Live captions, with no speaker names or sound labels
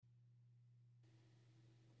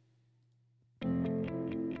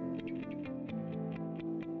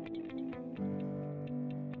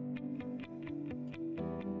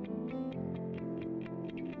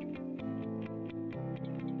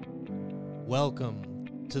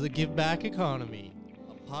Welcome to the Give Back Economy,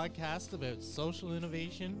 a podcast about social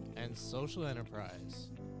innovation and social enterprise.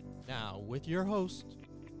 Now, with your host,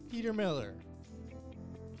 Peter Miller.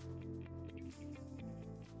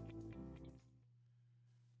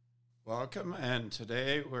 Welcome, and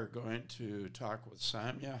today we're going to talk with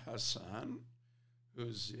Samia Hassan,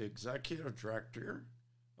 who's the Executive Director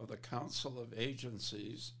of the Council of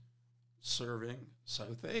Agencies Serving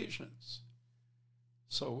South Asians.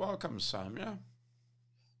 So welcome, Samia.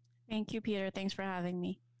 Thank you, Peter. Thanks for having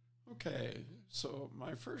me. Okay, so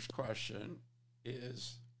my first question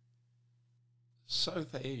is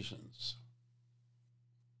South Asians.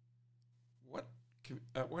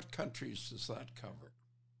 What countries does that cover?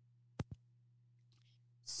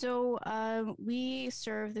 So we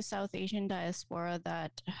serve the South Asian diaspora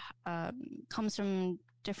that comes from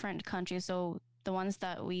different countries. So the ones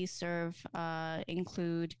that we serve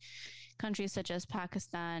include countries such as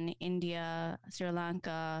Pakistan, India, Sri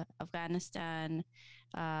Lanka, Afghanistan,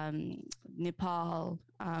 Nepal,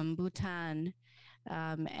 Bhutan,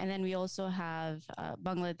 and then we also have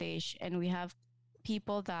Bangladesh, and we have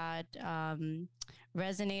people that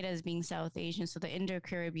resonate as being South Asian. So the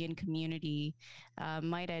Indo-Caribbean community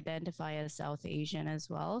might identify as South Asian as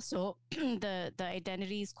well. So the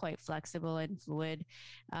identity is quite flexible and fluid,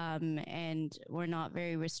 and we're not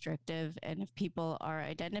very restrictive. And if people are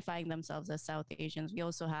identifying themselves as South Asians, we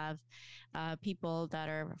also have people that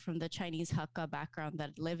are from the Chinese Hakka background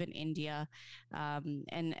that live in India,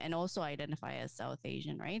 and also identify as South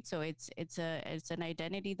Asian, right? So it's an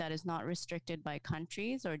identity that is not restricted by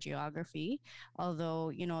countries or geography, although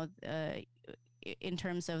in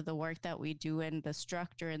terms of the work that we do and the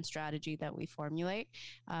structure and strategy that we formulate,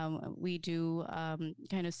 we do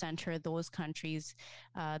kind of center those countries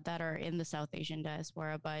that are in the South Asian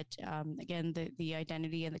diaspora. But again, the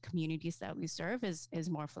identity and the communities that we serve is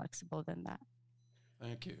more flexible than that.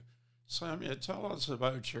 Thank you. Samia, tell us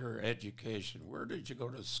about your education. Where did you go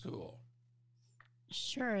to school?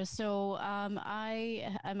 Sure. So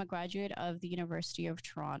I am a graduate of the University of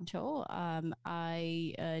Toronto.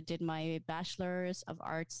 I did my Bachelor's of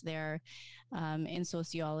Arts there in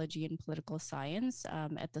sociology and political science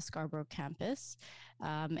at the Scarborough campus.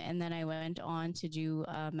 And then I went on to do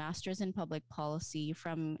a Master's in Public Policy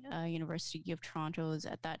from University of Toronto's.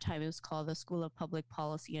 At that time, it was called the School of Public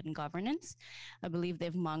Policy and Governance. I believe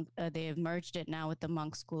they've merged it now with the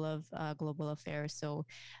Munk School of Global Affairs. So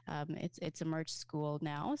it's a merged school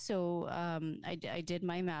now. So I did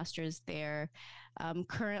my master's there.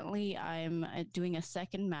 Currently, I'm doing a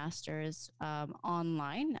second master's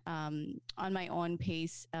online on my own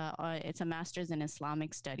pace. It's a master's in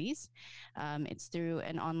Islamic studies. It's through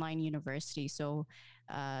an online university. So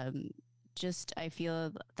I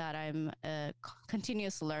feel that I'm a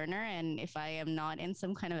continuous learner, and if I am not in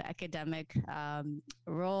some kind of academic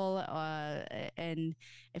role, and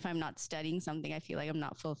if I'm not studying something, I feel like I'm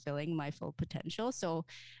not fulfilling my full potential. So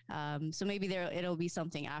maybe it'll be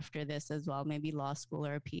something after this as well, maybe law school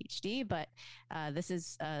or a PhD. But this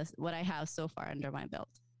is what I have so far under my belt.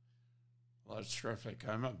 Well, that's terrific.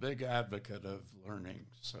 I'm a big advocate of learning,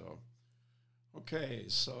 so. Okay,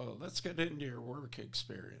 so let's get into your work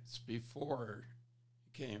experience before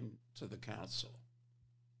you came to the council.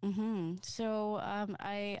 Mm-hmm. So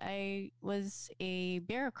I was a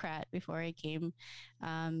bureaucrat before I came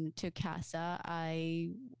to CASA. I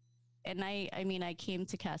came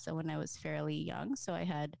to CASA when I was fairly young, so I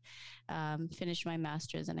had finished my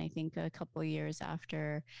master's, and I think a couple of years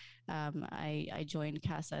after I joined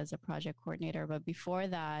CASA as a project coordinator. But before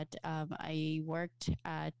that, I worked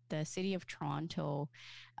at the City of Toronto.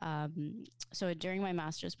 So during my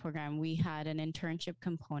master's program, we had an internship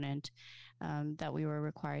component that we were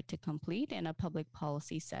required to complete in a public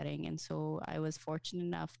policy setting. And so I was fortunate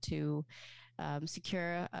enough to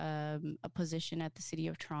secure a position at the City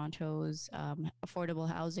of Toronto's Affordable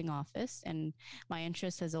Housing Office. And my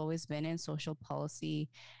interest has always been in social policy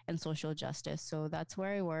and social justice. So that's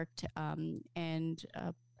where I worked. And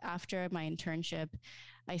after my internship,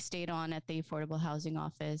 I stayed on at the Affordable Housing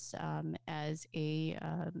Office as a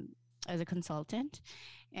consultant.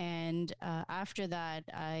 And after that,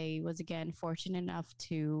 I was again fortunate enough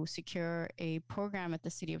to secure a program at the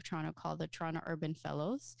City of Toronto called the Toronto Urban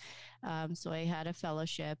Fellows. So I had a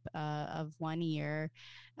fellowship of 1 year.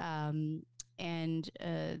 And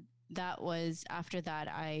that was after that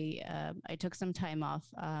I took some time off.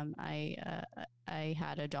 I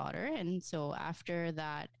had a daughter, and so after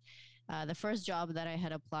that, the first job that I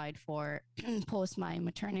had applied for post my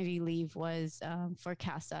maternity leave was for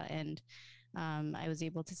CASA, and I was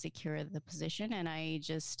able to secure the position, and I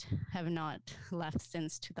just have not left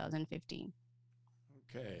since 2015.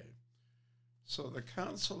 Okay. So the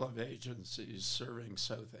Council of Agencies Serving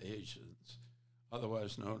South Asians,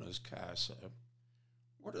 otherwise known as CASA,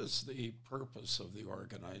 what is the purpose of the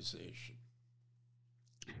organization?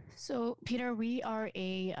 So, Peter, we are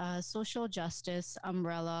a social justice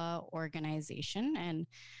umbrella organization. And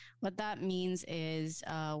what that means is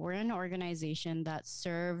we're an organization that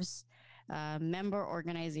serves member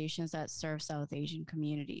organizations that serve South Asian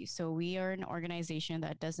communities. So, we are an organization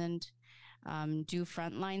that doesn't do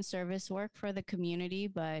frontline service work for the community,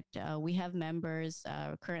 but we have members.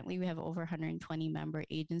 Currently, we have over 120 member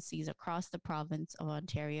agencies across the province of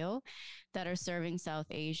Ontario that are serving South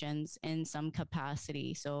Asians in some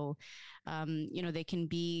capacity. So, they can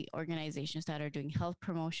be organizations that are doing health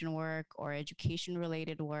promotion work or education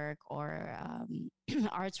related work or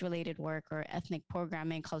arts related work or ethnic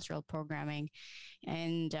programming, cultural programming.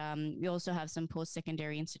 And we also have some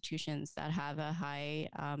post-secondary institutions that have a high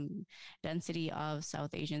density of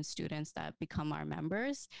South Asian students that become our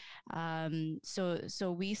members.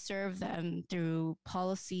 So we serve them through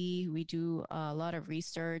policy. We do a lot of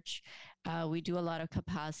research. We do a lot of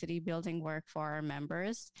capacity building work for our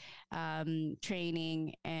members,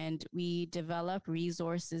 training, and we develop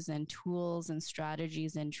resources and tools and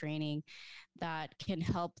strategies and training that can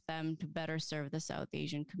help them to better serve the South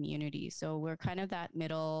Asian community. So we're kind of that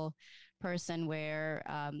middle person where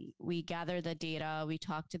we gather the data, we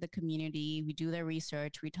talk to the community, we do the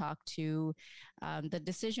research, we talk to the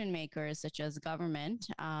decision makers such as government,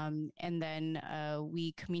 and then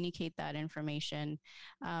we communicate that information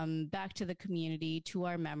back to the community, to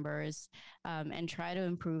our members, and try to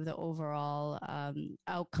improve the overall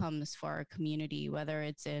outcomes for our community, whether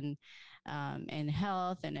it's in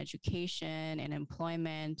health and education and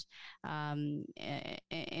employment,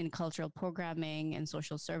 in cultural programming and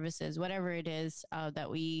social services, whatever it is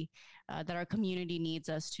that our community needs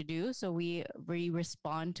us to do. So we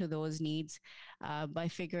respond to those needs by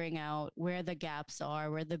figuring out where the gaps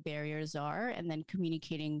are, where the barriers are, and then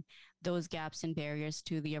communicating those gaps and barriers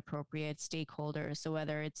to the appropriate stakeholders. So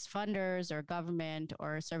whether it's funders or government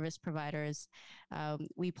or service providers,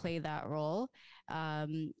 we play that role.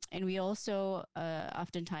 And we also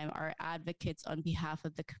oftentimes are advocates on behalf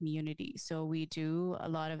of the community. So we do a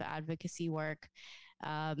lot of advocacy work.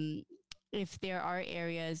 If there are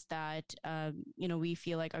areas that we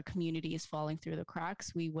feel like our community is falling through the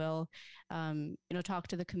cracks, we will talk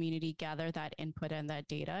to the community, gather that input and that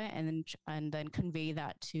data, and then convey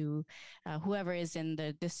that to whoever is in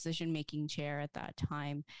the decision making chair at that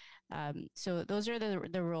time. So those are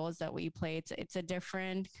the roles that we play. It's a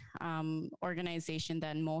different organization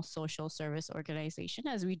than most social service organization,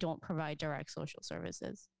 as we don't provide direct social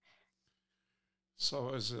services.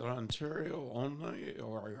 So is it Ontario only,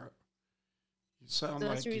 or you sound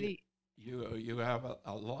like you have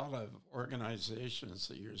a lot of organizations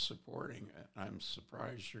that you're supporting? I'm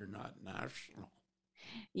surprised you're not national.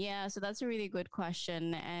 Yeah, so that's a really good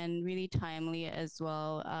question and really timely as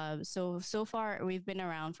well. So far we've been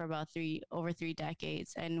around for about over 3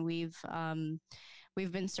 decades, and we've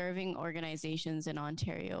been serving organizations in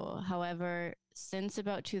Ontario. However, since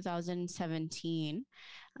about 2017,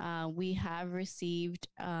 we have received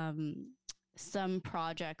some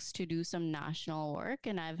projects to do some national work,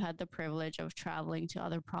 and I've had the privilege of traveling to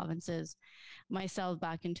other provinces myself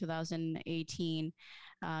back in 2018,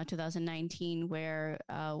 2019, where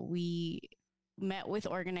we met with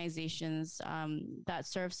organizations that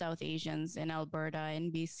serve South Asians in Alberta,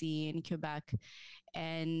 in BC, in Quebec,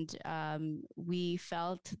 and we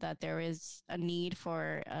felt that there is a need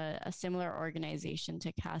for a similar organization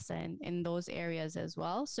to CASA in those areas as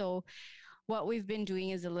well. So what we've been doing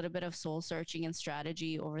is a little bit of soul searching and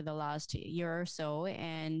strategy over the last year or so.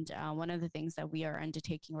 And one of the things that we are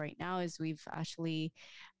undertaking right now is we've actually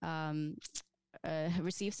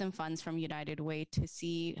received some funds from United Way to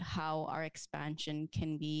see how our expansion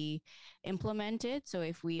can be implemented. So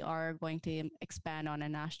if we are going to expand on a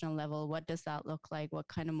national level, what does that look like? What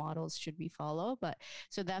kind of models should we follow? But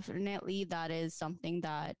so definitely that is something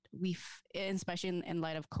that especially in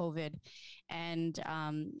light of COVID and,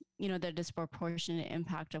 the disproportionate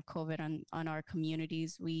impact of COVID on our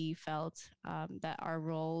communities, we felt that our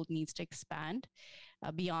role needs to expand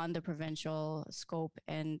beyond the provincial scope.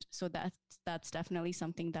 And so that's definitely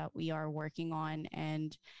something that we are working on.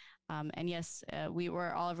 And yes, we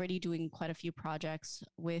were already doing quite a few projects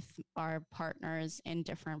with our partners in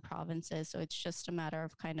different provinces. So it's just a matter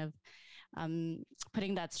of kind of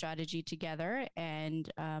putting that strategy together and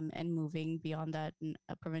moving beyond that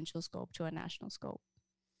provincial scope to a national scope.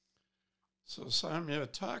 So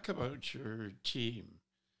Samia, talk about your team.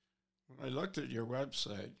 When I looked at your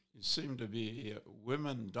website, you seem to be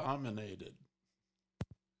women dominated.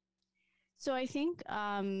 So I think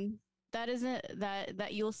that isn't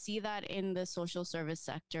that you'll see that in the social service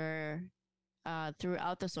sector,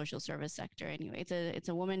 throughout the social service sector. Anyway, it's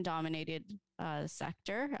a woman dominated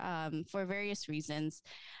sector for various reasons,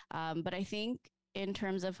 but I think in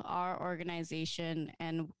terms of our organization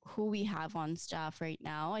and who we have on staff right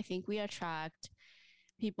now, I think we attract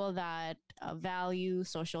people that value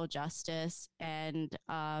social justice and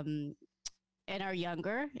are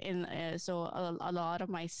younger. So a lot of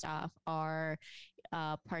my staff are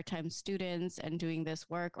part-time students and doing this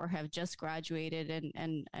work, or have just graduated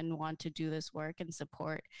and want to do this work and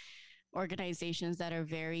support organizations that are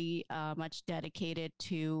very much dedicated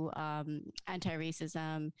to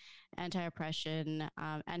anti-racism, anti-oppression,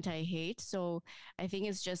 anti-hate. So I think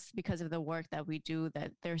it's just because of the work that we do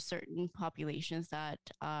that there are certain populations that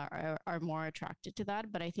are more attracted to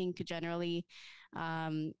that. But I think generally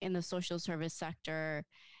in the social service sector,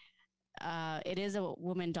 it is a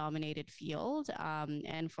woman dominated field,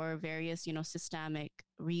 and for various systemic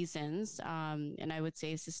reasons, and I would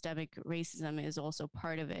say systemic racism is also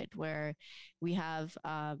part of it, where we have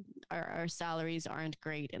our salaries aren't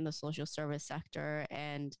great in the social service sector,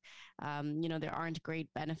 and there aren't great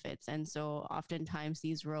benefits, and so oftentimes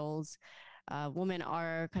these roles, women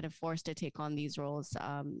are kind of forced to take on these roles,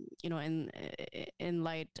 in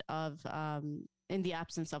light of in the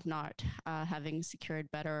absence of not having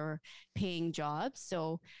secured better paying jobs.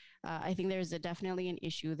 So I think there's definitely an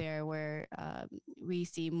issue there where we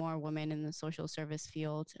see more women in the social service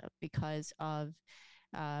field because of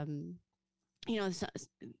they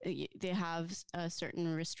have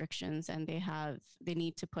certain restrictions, and they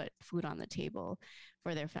need to put food on the table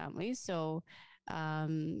for their families. So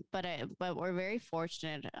but we're very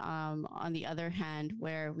fortunate, on the other hand,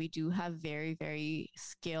 where we do have very, very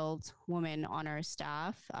skilled women on our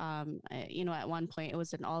staff. At one point it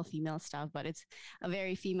was an all female staff, but it's a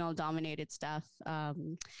very female dominated staff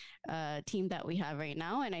team that we have right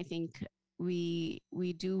now. And I think we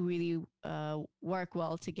do really work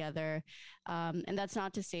well together, and that's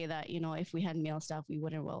not to say that if we had male staff we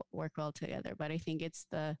wouldn't work well together, but I think it's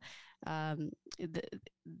the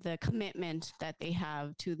commitment that they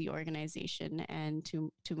have to the organization and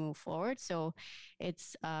to move forward. So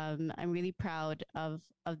it's I'm really proud of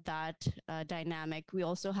that dynamic. We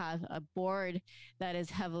also have a board that is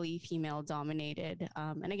heavily female dominated,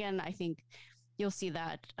 and again, I think you'll see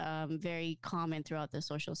that very common throughout the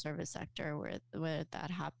social service sector where that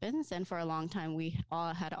happens. And for a long time, we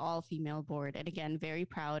all had all female board. And again, very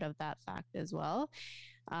proud of that fact as well.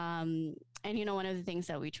 And one of the things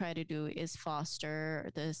that we try to do is foster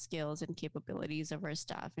the skills and capabilities of our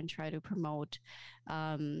staff and try to promote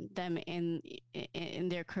them in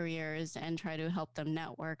their careers and try to help them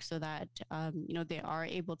network so that they are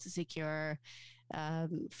able to secure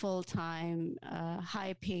full-time,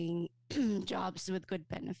 high-paying jobs with good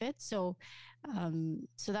benefits. So I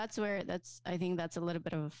think that's a little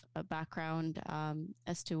bit of a background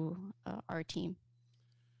as to our team.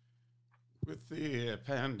 With the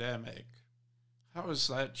pandemic, how has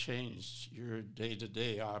that changed your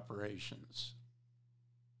day-to-day operations?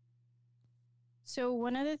 So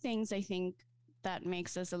one of the things I think that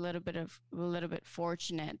makes us a little bit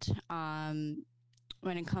fortunate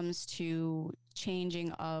when it comes to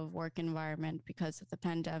changing of work environment because of the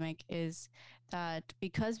pandemic is that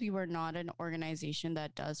because we were not an organization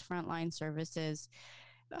that does frontline services,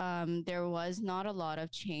 there was not a lot of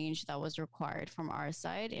change that was required from our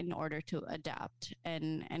side in order to adapt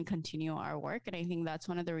and continue our work. And I think that's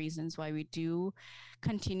one of the reasons why we do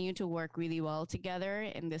continue to work really well together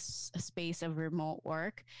in this space of remote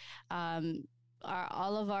work.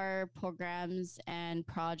 All of our programs and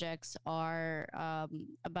projects are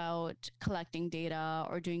about collecting data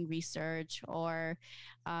or doing research or,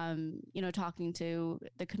 talking to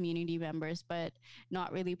the community members, but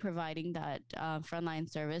not really providing that frontline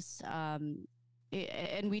service.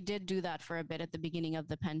 And we did do that for a bit at the beginning of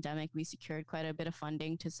the pandemic. We secured quite a bit of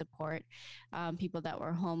funding to support people that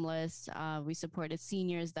were homeless. We supported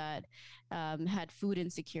seniors that had food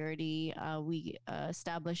insecurity. We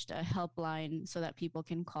established a helpline so that people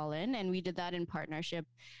can call in. And we did that in partnership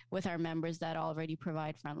with our members that already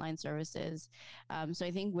provide frontline services. So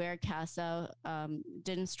I think where CASA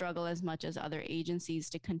didn't struggle as much as other agencies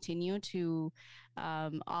to continue to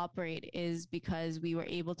operate is because we were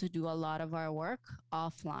able to do a lot of our work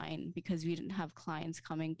offline because we didn't have clients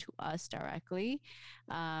coming to us directly.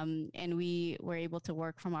 And we were able to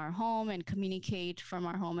work from our home and communicate from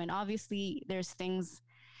our home. And obviously there's things,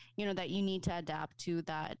 that you need to adapt to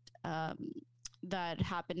that that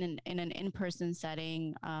happen in an in-person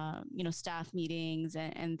setting, staff meetings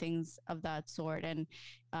and things of that sort, and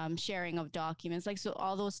sharing of documents, like, so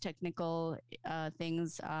all those technical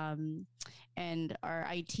things, and our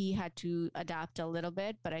IT had to adapt a little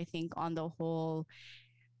bit, but I think on the whole,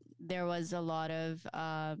 there was a lot of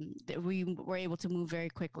we were able to move very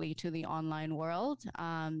quickly to the online world,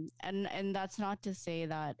 and that's not to say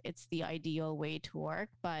that it's the ideal way to work,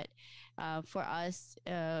 but for us,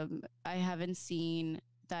 I haven't seen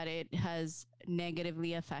that it has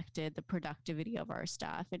negatively affected the productivity of our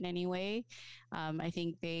staff in any way. I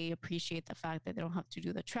think they appreciate the fact that they don't have to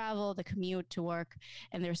do the travel, the commute to work,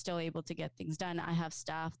 and they're still able to get things done. I have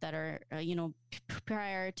staff that are,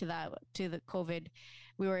 prior to that, to the COVID,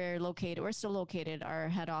 we're still located, our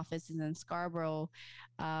head office is in Scarborough.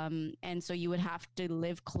 And so you would have to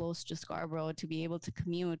live close to Scarborough to be able to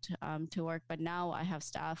commute to work. But now I have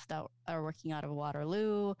staff that are working out of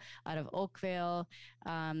Waterloo, out of Oakville.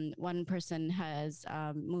 One person has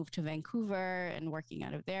moved to Vancouver and working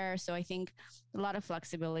out of there. So I think a lot of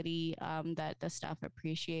flexibility that the staff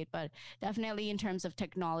appreciate. But definitely in terms of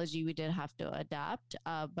technology, we did have to adapt.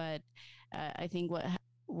 But I think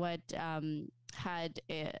what had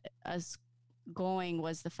us going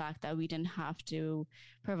was the fact that we didn't have to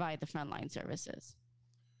provide the frontline services.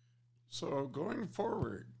 So going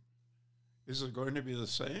forward, is it going to be the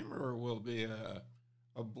same, or will it be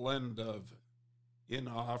a blend of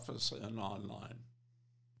in-office and online?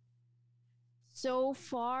 So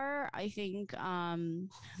far, I think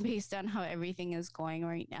based on how everything is going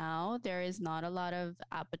right now, there is not a lot of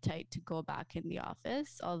appetite to go back in the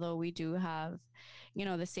office, although we do have,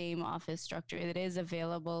 the same office structure. It is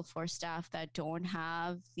available for staff that don't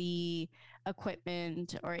have the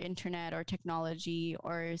equipment or internet or technology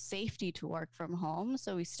or safety to work from home.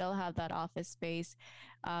 So we still have that office space,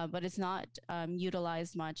 but it's not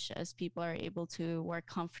utilized much as people are able to work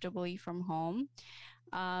comfortably from home.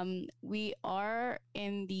 We are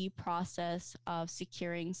in the process of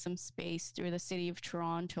securing some space through the City of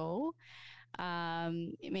Toronto,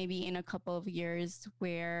 maybe in a couple of years,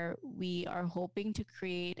 where we are hoping to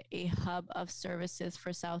create a hub of services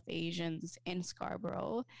for South Asians in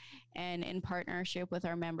Scarborough, and in partnership with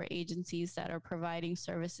our member agencies that are providing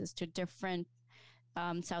services to different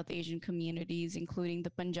South Asian communities, including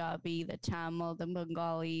the Punjabi, the Tamil, the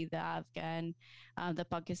Bengali, the Afghan, the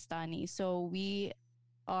Pakistani. So we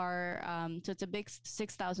are, so it's a big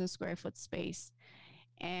 6,000 square foot space.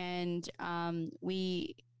 And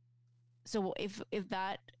so if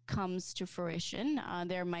that comes to fruition,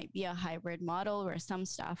 there might be a hybrid model where some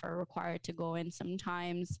staff are required to go in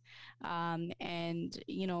sometimes, and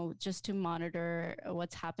just to monitor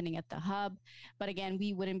what's happening at the hub. But again,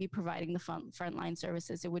 we wouldn't be providing the frontline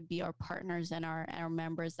services. It would be our partners and our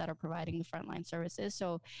members that are providing the frontline services.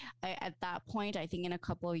 So at that point, I think in a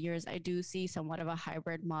couple of years, I do see somewhat of a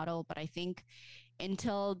hybrid model. But I think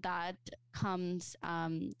until that comes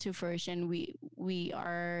to fruition, we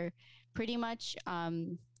are pretty much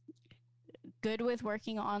good with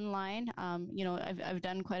working online. I've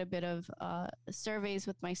done quite a bit of surveys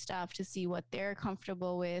with my staff to see what they're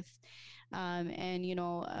comfortable with. And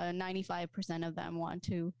 95% of them want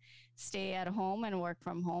to stay at home and work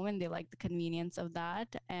from home, and they like the convenience of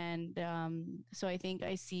that. And so I think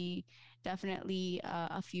I see definitely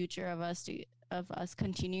a future of us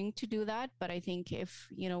continuing to do that. But I think if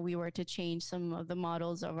we were to change some of the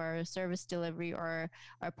models of our service delivery or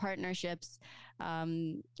our partnerships,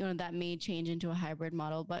 that may change into a hybrid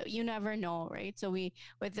model. But you never know, right? So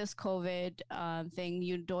with this COVID thing,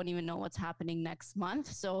 you don't even know what's happening next month.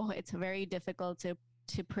 So it's very difficult to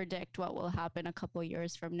predict what will happen a couple of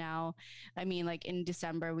years from now. I mean, like in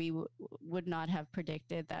December, we would not have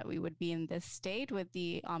predicted that we would be in this state with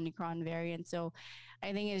the Omicron variant. So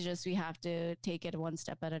I think it's just we have to take it one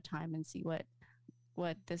step at a time and see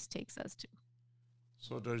what this takes us to.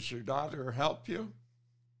 So does your daughter help you?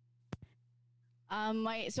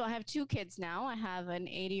 So I have two kids now. I have an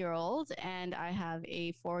 80-year-old and I have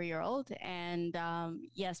a 4-year-old. And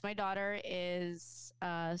yes, my daughter is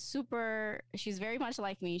she's very much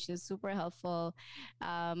like me. She's super helpful.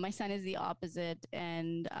 My son is the opposite,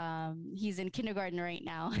 and he's in kindergarten right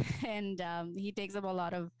now. And he takes up a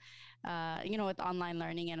lot of, with online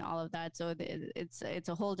learning and all of that. So it's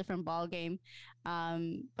a whole different ball game.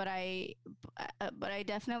 But I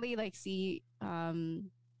definitely see,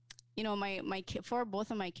 for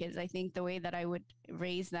both of my kids, I think the way that I would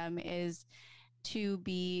raise them is to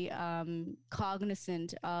be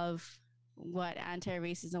cognizant of what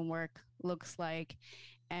anti-racism work looks like,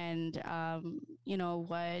 and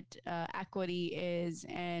what equity is,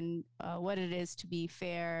 and what it is to be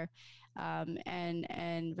fair,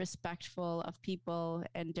 and respectful of people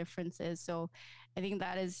and differences. So I think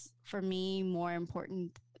that is for me more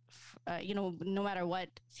important. No matter what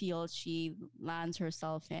field she lands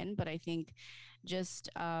herself in, but I think just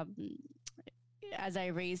as I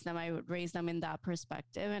raise them, I would raise them in that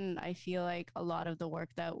perspective. And I feel like a lot of the work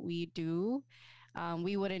that we do,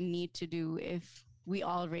 we wouldn't need to do if we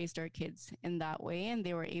all raised our kids in that way and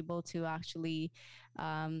they were able to actually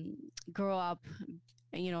um, grow up,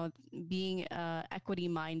 being equity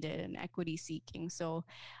minded and equity seeking. So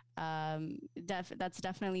that's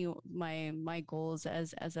definitely my goals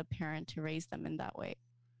as a parent, to raise them in that way.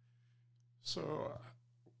 So,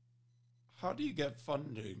 how do you get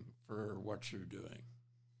funding for what you're doing?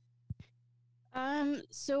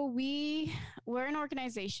 So we're an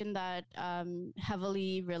organization that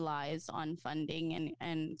heavily relies on funding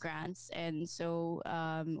and grants, and so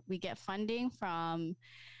we get funding from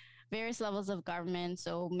various levels of government,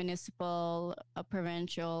 so municipal,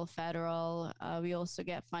 provincial, federal. We also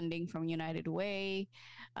get funding from United Way.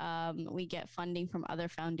 We get funding from other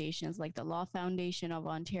foundations like the Law Foundation of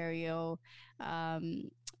Ontario. Um,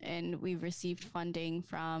 and we've received funding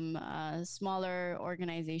from smaller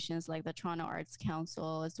organizations like the Toronto Arts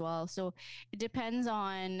Council as well. So it depends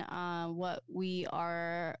on what we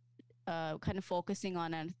are kind of focusing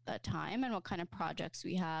on at that time and what kind of projects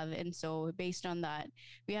we have. And so based on that,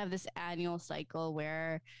 we have this annual cycle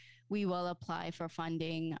where we will apply for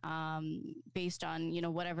funding based on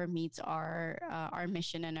whatever meets our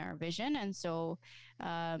mission and our vision. And so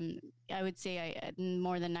I would say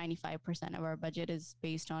more than 95% of our budget is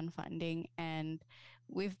based on funding, and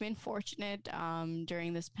we've been fortunate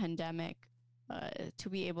during this pandemic to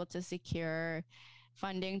be able to secure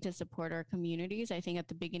funding to support our communities. I think at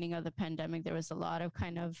the beginning of the pandemic, there was a lot of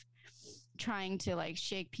kind of trying to like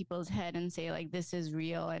shake people's head and say like this is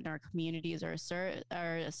real and our communities are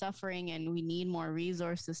suffering and we need more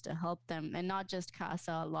resources to help them. And not just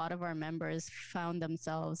CASA, a lot of our members found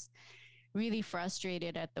themselves really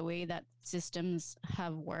frustrated at the way that systems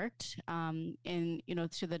have worked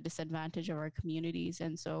to the disadvantage of our communities.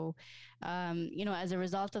 And so as a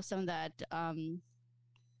result of some of that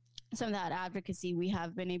advocacy, we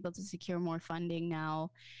have been able to secure more funding now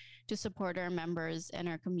to support our members and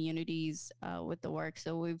our communities with the work.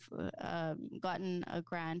 So we've gotten a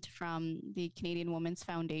grant from the Canadian Women's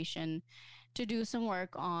Foundation to do some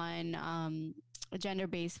work on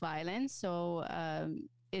gender-based violence. So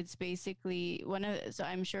it's basically so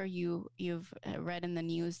I'm sure you've read in the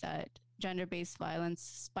news that gender-based violence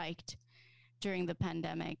spiked during the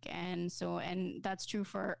pandemic. And that's true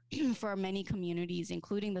for for many communities,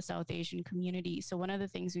 including the South Asian community. So one of the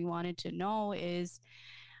things we wanted to know is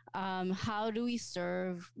how do we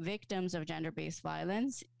serve victims of gender-based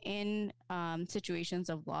violence in situations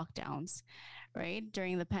of lockdowns, right,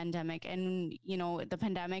 during the pandemic? And the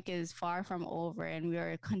pandemic is far from over, and we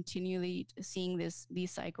are continually seeing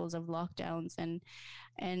these cycles of lockdowns.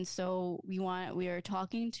 And so we are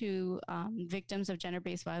talking to victims of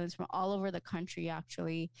gender-based violence from all over the country,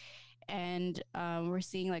 actually. And we're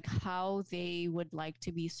seeing like how they would like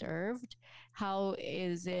to be served. How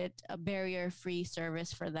is it a barrier-free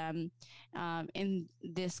service for them in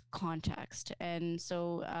this context? And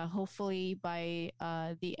so hopefully by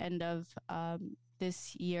the end of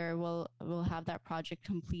this year, we'll have that project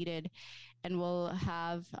completed, and we'll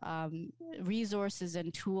have resources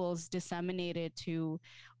and tools disseminated to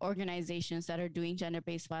organizations that are doing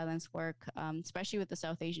gender-based violence work, especially with the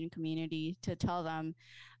South Asian community, to tell them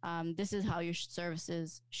this is how your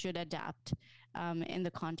services should adapt in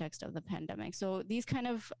the context of the pandemic. So these kind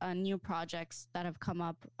of new projects that have come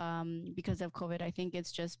up because of COVID, I think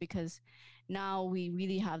it's just because now we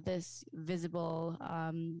really have this visible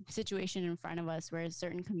situation in front of us where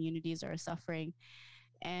certain communities are suffering,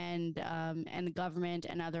 and the government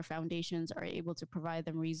and other foundations are able to provide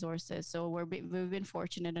them resources. So we've been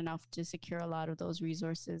fortunate enough to secure a lot of those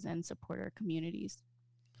resources and support our communities.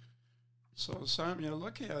 So, Samia,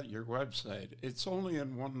 looking at your website, it's only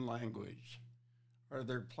in one language. Are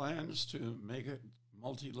there plans to make it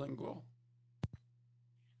multilingual?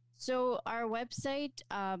 So our website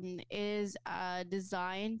is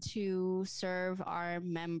designed to serve our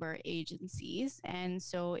member agencies. And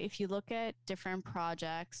so if you look at different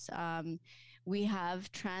projects, we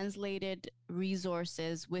have translated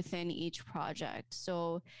resources within each project.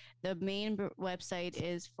 So the main website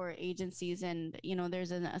is for agencies, and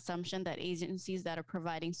there's an assumption that agencies that are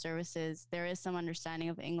providing services, there is some understanding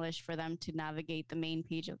of English for them to navigate the main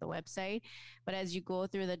page of the website. But as you go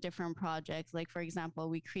through the different projects, like for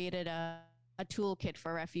example, we created a a toolkit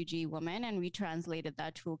for refugee women, and we translated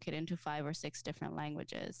that toolkit into 5 or 6 different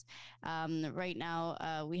languages. Right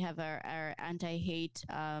now, we have our anti-hate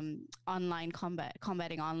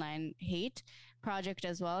combating online hate project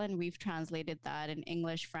as well, and we've translated that in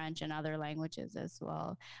English, French, and other languages as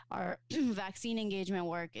well. Our vaccine engagement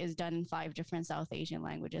work is done in 5 different South Asian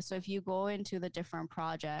languages. So if you go into the different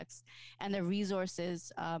projects and the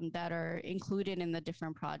resources that are included in the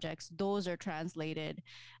different projects, those are translated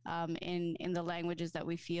in the languages that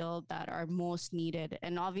we feel that are most needed.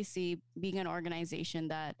 And obviously, being an organization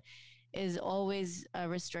that is always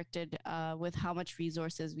restricted with how much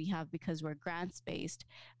resources we have because we're grants based.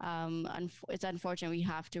 It's unfortunate we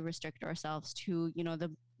have to restrict ourselves to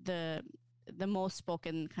the most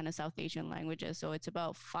spoken kind of South Asian languages. So it's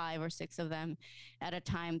about 5 or 6 of them at a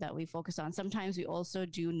time that we focus on. Sometimes we also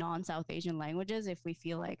do non-South Asian languages if we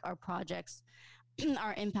feel like our projects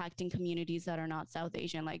are impacting communities that are not South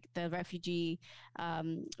Asian, like the refugee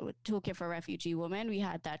toolkit for refugee women. We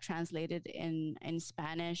had that translated in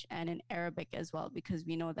Spanish and in Arabic as well, because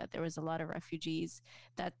we know that there was a lot of refugees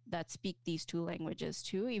that speak these 2 languages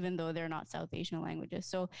too, even though they're not South Asian languages.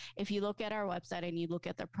 So if you look at our website and you look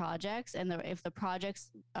at the projects, and if the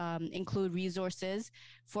projects include resources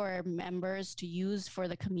for members to use for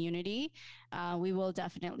the community, we will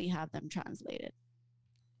definitely have them translated.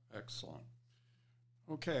 Excellent.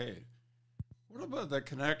 Okay, what about the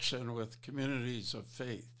connection with communities of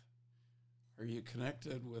faith? Are you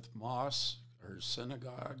connected with mosques or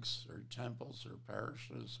synagogues or temples or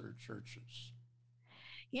parishes or churches?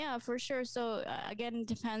 Yeah, for sure. So again, it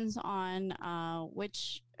depends on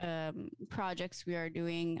which projects we are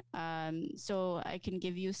doing. So I can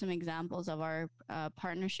give you some examples of our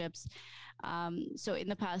partnerships. So in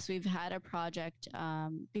the past, we've had a project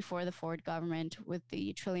before the Ford government with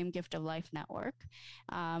the Trillium Gift of Life Network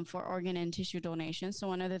for organ and tissue donation. So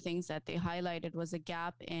one of the things that they highlighted was a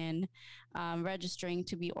gap in registering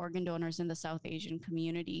to be organ donors in the South Asian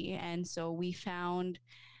community. And so we found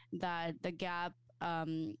that the gap,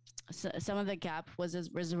 some of the gap was as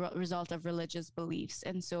a result of religious beliefs.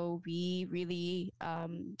 And so we really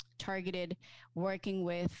targeted working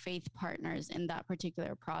with faith partners in that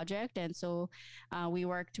particular project. And so we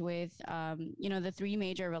worked with, the 3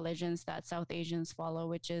 major religions that South Asians follow,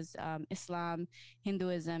 which is Islam,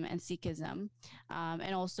 Hinduism, and Sikhism.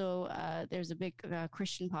 And also there's a big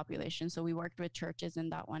Christian population. So we worked with churches in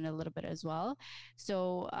that one a little bit as well.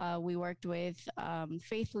 So we worked with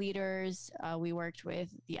faith leaders. We worked with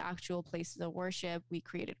the actual places of worship. We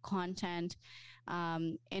created content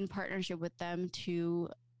in partnership with them to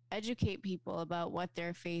educate people about what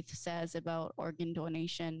their faith says about organ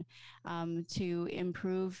donation, to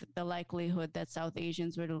improve the likelihood that South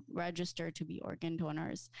Asians would register to be organ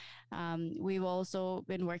donors. We've also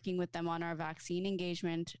been working with them on our vaccine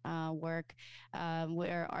engagement work,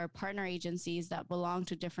 where our partner agencies that belong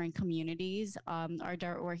to different communities are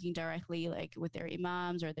working directly, like with their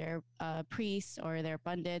imams or their priests or their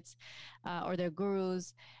pundits or their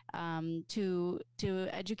gurus, to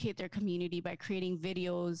educate their community by creating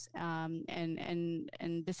videos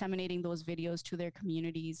and disseminating those videos to their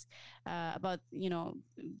communities about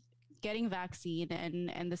getting vaccine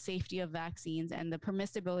and the safety of vaccines and the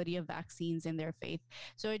permissibility of vaccines in their faith.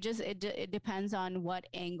 So it depends on what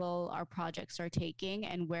angle our projects are taking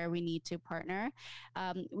and where we need to partner.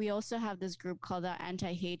 We also have this group called the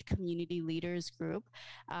Anti-Hate Community Leaders Group.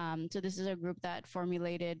 So this is a group that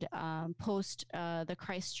formulated post the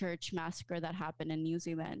Christchurch massacre that happened in New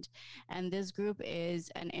Zealand. And this group is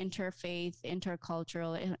an interfaith,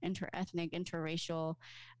 intercultural, interethnic, interracial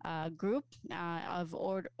group of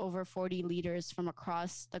over 40 leaders from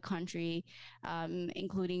across the country,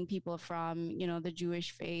 including people from, the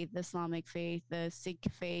Jewish faith, the Islamic faith, the Sikh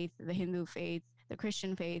faith, the Hindu faith, the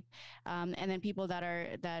Christian faith, and then people that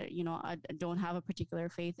don't have a particular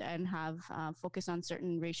faith and have focus on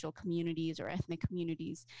certain racial communities or ethnic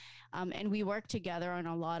communities. And we work together on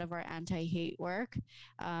a lot of our anti-hate work.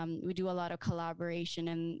 We do a lot of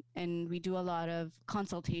collaboration and we do a lot of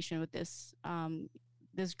consultation with this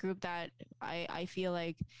group that I feel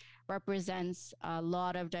like represents a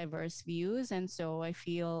lot of diverse views. And so I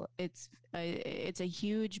feel it's a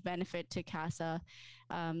huge benefit to CASA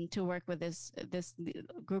to work with this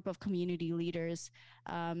group of community leaders,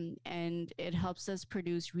 and it helps us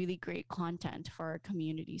produce really great content for our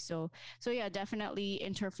community. So yeah, definitely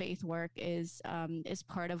interfaith work is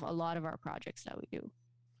part of a lot of our projects that we do.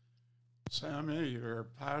 Samia, you're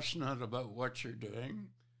passionate about what you're doing,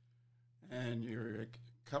 and you're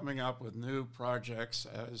coming up with new projects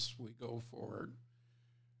as we go forward.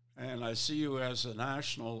 And I see you as a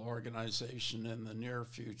national organization in the near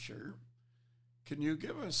future. Can you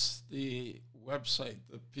give us the website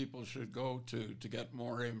that people should go to get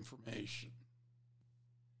more information?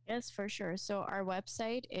 Yes, for sure. So our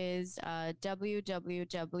website is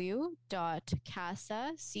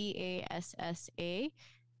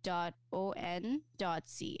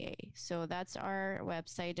www.casa.on.ca. So that's our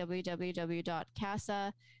website,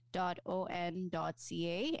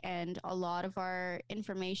 www.casa.on.ca, and a lot of our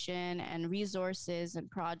information and resources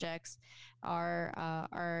and projects are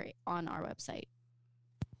on our website.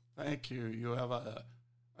 Thank you. You have a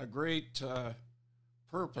great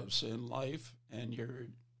purpose in life, and you're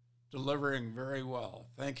delivering very well.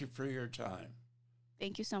 Thank you for your time.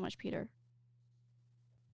 Thank you so much, Peter.